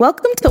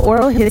Welcome to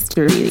Oral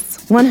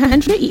Histories,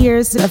 100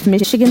 Years of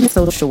Michigan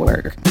Social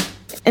Work.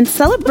 In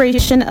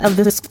celebration of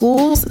the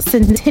school's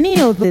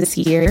centennial this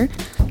year,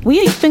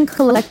 we have been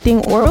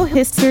collecting oral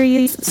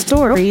histories,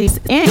 stories,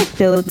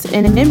 anecdotes,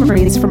 and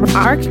memories from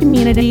our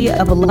community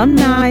of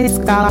alumni,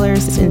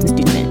 scholars, and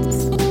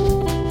students.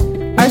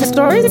 Our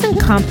stories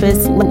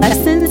encompass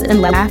lessons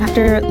in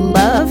laughter,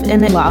 love,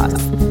 and loss.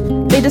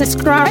 They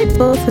describe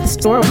both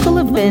historical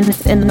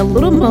events and the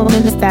little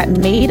moments that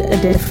made a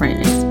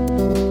difference.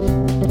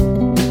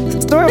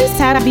 Stories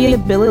have the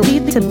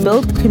ability to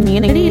build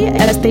community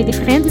as they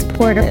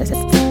transport us.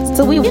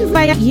 So we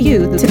invite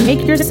you to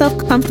make yourself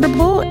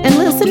comfortable and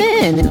listen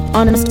in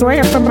on a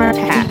story from our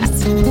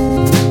past.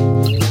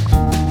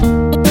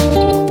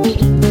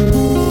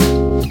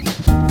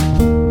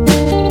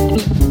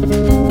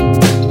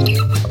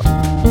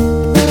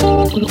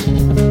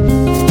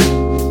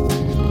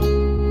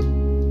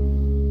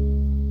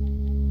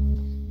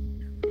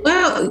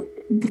 Well,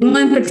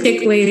 one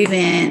particular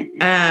event,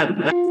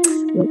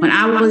 when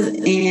I was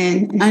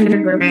in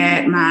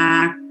undergrad,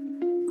 my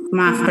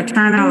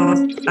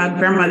fraternal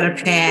grandmother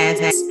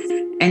passed,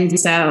 and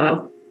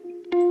so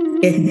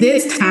at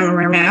this time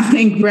around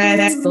in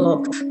grad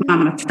school, my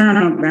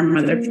maternal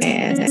grandmother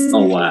passed.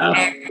 Oh wow!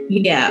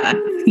 Yeah,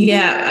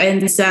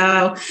 and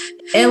so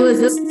it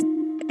was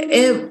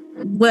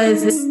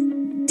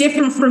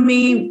different for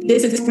me,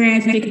 this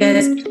experience,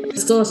 because the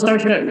school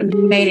social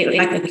made it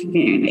like a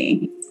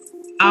community.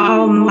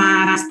 All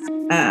my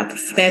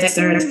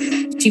professors,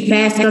 she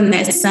passed on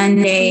that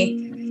Sunday.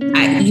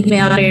 I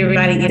emailed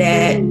everybody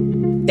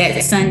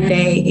that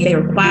Sunday. They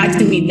replied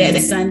to me that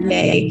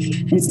Sunday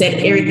and said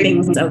everything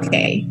was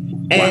okay.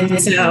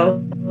 And so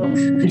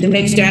to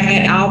make sure I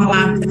had all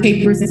my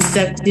papers and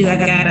stuff to do, I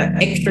got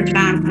extra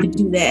time to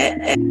do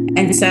that. And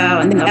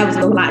that was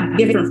a lot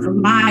different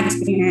from my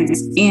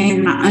experience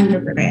in my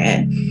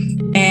undergrad.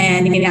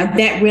 And,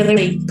 that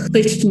really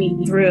pushed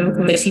me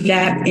through, but she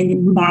died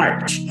in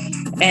March.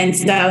 And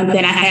so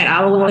then I had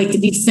all the way to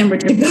December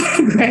to go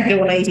to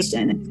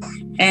graduation.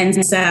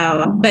 And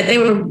so, but they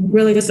were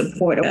really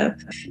supportive.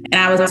 And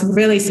I was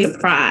really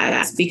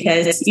surprised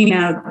because,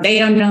 they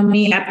don't know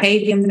me. I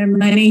paid them their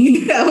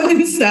money,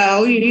 and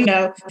so,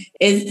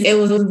 it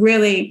was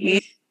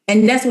really,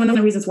 and that's one of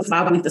the reasons why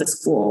I went to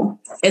school.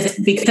 It's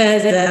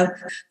because of the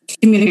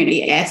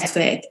community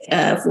aspect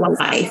of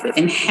life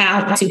and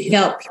how to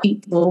help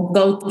people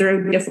go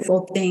through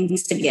difficult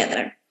things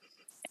together.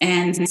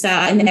 And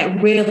that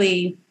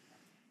really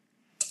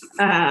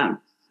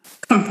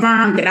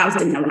confirmed that I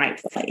was in the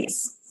right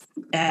place,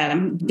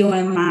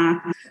 doing my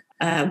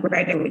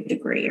graduate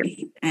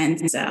degree.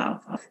 And so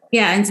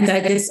just,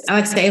 like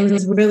I say, it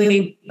was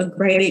really a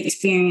great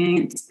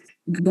experience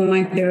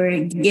going through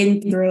it,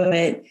 getting through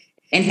it,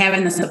 and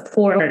having the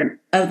support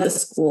of the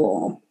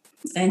school.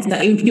 And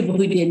so even people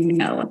who didn't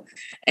know.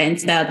 And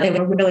so they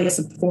were really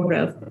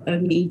supportive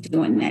of me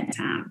during that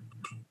time.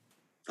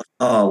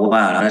 Oh,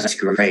 wow. That's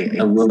great.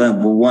 Well,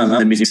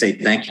 let me just say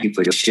thank you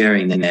for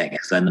sharing that,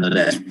 because I know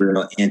that's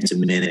real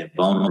intimate and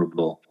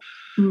vulnerable.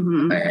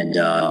 Mm-hmm. And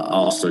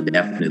also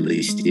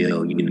definitely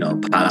still,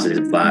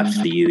 positive vibes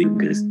for you,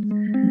 because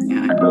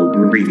I know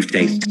grief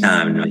takes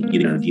time.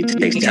 It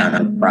takes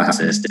time to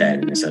process that.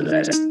 And so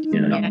that's,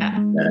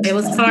 it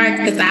was hard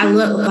because I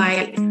looked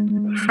like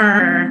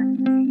her.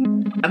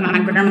 My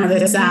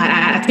grandmother's side,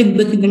 I couldn't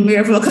look in the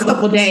mirror for a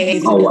couple of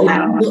days. Oh,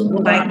 wow. I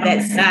look like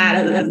that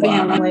side of the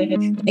family.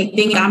 They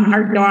think I'm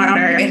her daughter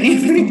and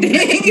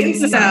everything. And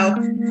so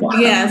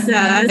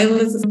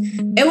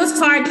it was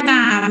hard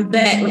time,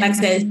 but like I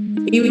said,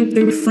 even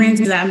through friends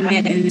that I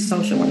met in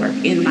social work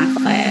in my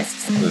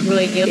class,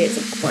 really did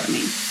support me.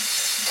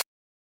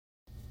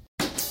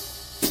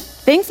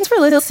 Thanks for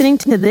listening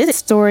to this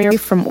story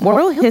from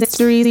Oral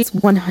Histories,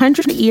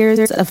 100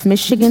 Years of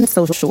Michigan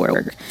Social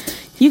Work.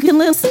 You can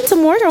listen to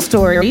more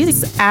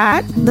stories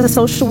at the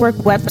Social Work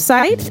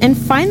website and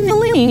find the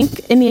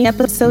link in the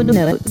episode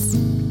notes.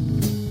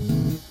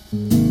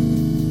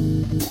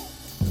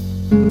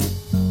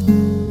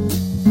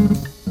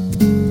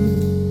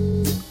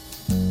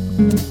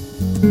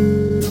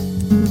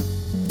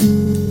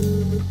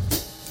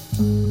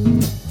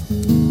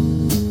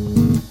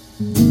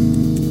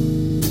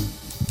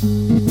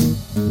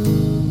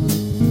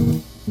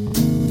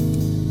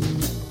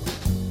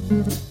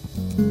 Mm-hmm.